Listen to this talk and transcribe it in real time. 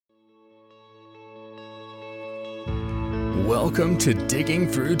Welcome to Digging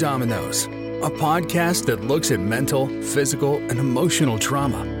Through Dominoes, a podcast that looks at mental, physical, and emotional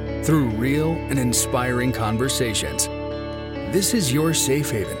trauma through real and inspiring conversations. This is your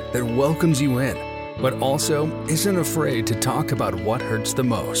safe haven that welcomes you in, but also isn't afraid to talk about what hurts the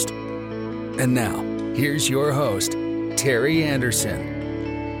most. And now, here's your host, Terry Anderson.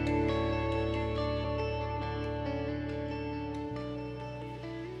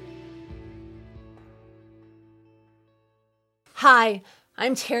 Hi,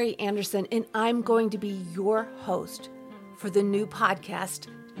 I'm Terry Anderson, and I'm going to be your host for the new podcast,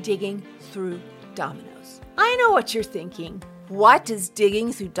 Digging Through Dominoes. I know what you're thinking. What does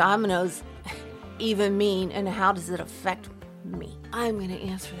digging through dominoes even mean, and how does it affect me? I'm going to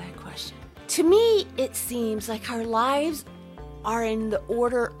answer that question. To me, it seems like our lives are in the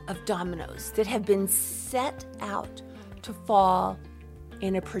order of dominoes that have been set out to fall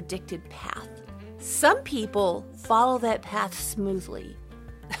in a predicted path. Some people follow that path smoothly,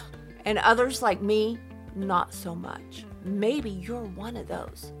 and others like me, not so much. Maybe you're one of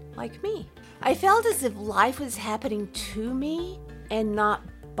those, like me. I felt as if life was happening to me and not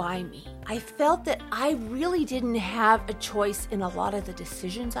by me. I felt that I really didn't have a choice in a lot of the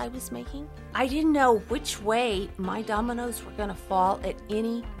decisions I was making. I didn't know which way my dominoes were going to fall at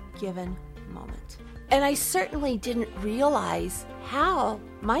any given moment. And I certainly didn't realize how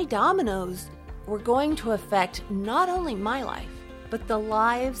my dominoes were going to affect not only my life, but the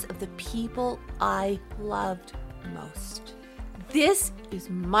lives of the people I loved most. This is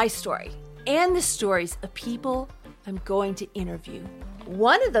my story and the stories of people I'm going to interview.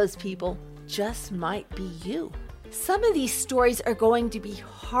 One of those people just might be you. Some of these stories are going to be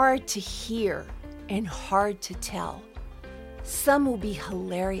hard to hear and hard to tell. Some will be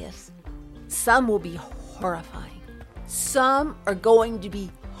hilarious. Some will be horrifying. Some are going to be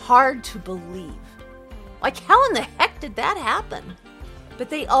hard to believe. Like, how in the heck did that happen?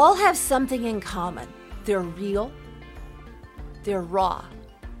 But they all have something in common. They're real. They're raw.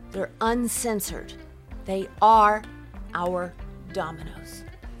 They're uncensored. They are our dominoes.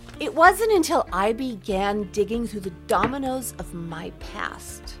 It wasn't until I began digging through the dominoes of my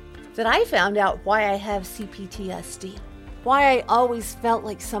past that I found out why I have C-PTSD. Why I always felt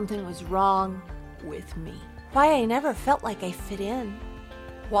like something was wrong with me. Why I never felt like I fit in.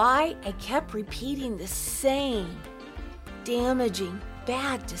 Why I kept repeating the same damaging,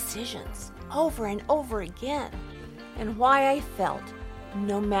 bad decisions over and over again. And why I felt,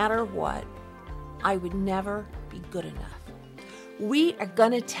 no matter what, I would never be good enough. We are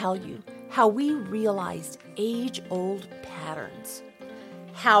going to tell you how we realized age-old patterns,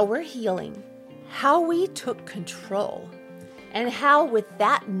 how we're healing, how we took control, and how with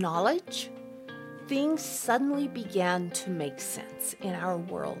that knowledge, things suddenly began to make sense in our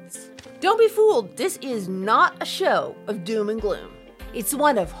worlds. Don't be fooled. This is not a show of doom and gloom. It's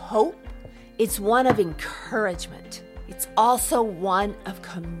one of hope. It's one of encouragement. It's also one of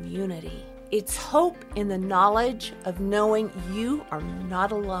community. It's hope in the knowledge of knowing you are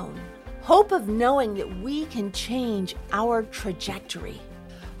not alone. Hope of knowing that we can change our trajectory.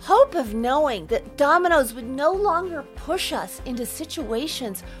 Hope of knowing that dominoes would no longer push us into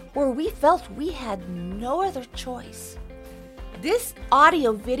situations where we felt we had no other choice. This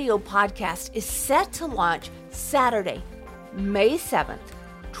audio-video podcast is set to launch Saturday, May 7th,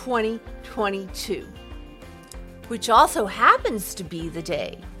 2022, which also happens to be the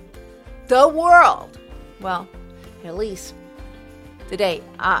day the world, well, at least the day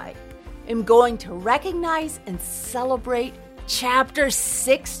I am going to recognize and celebrate Chapter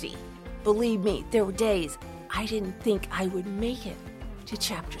 60. Believe me, there were days I didn't think I would make it to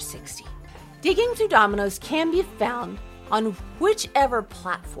Chapter 60. Digging Through Dominoes can be found on whichever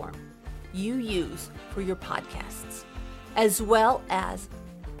platform you use for your podcasts, as well as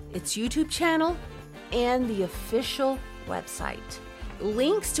its YouTube channel and the official website.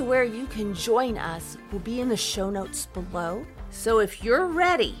 Links to where you can join us will be in the show notes below. So if you're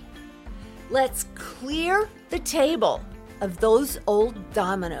ready, let's clear the table of those old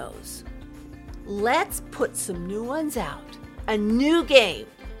dominoes. Let's put some new ones out. A new game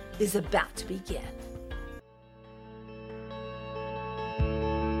is about to begin.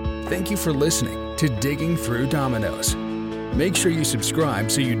 Thank you for listening to Digging Through Dominoes. Make sure you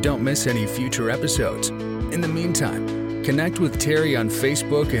subscribe so you don't miss any future episodes. In the meantime, connect with Terry on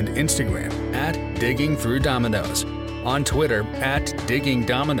Facebook and Instagram at Digging Through Dominoes, on Twitter at Digging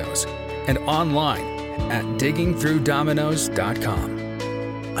Dominoes, and online at diggingthroughdominoes.com.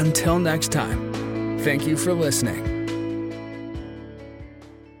 Until next time, thank you for listening.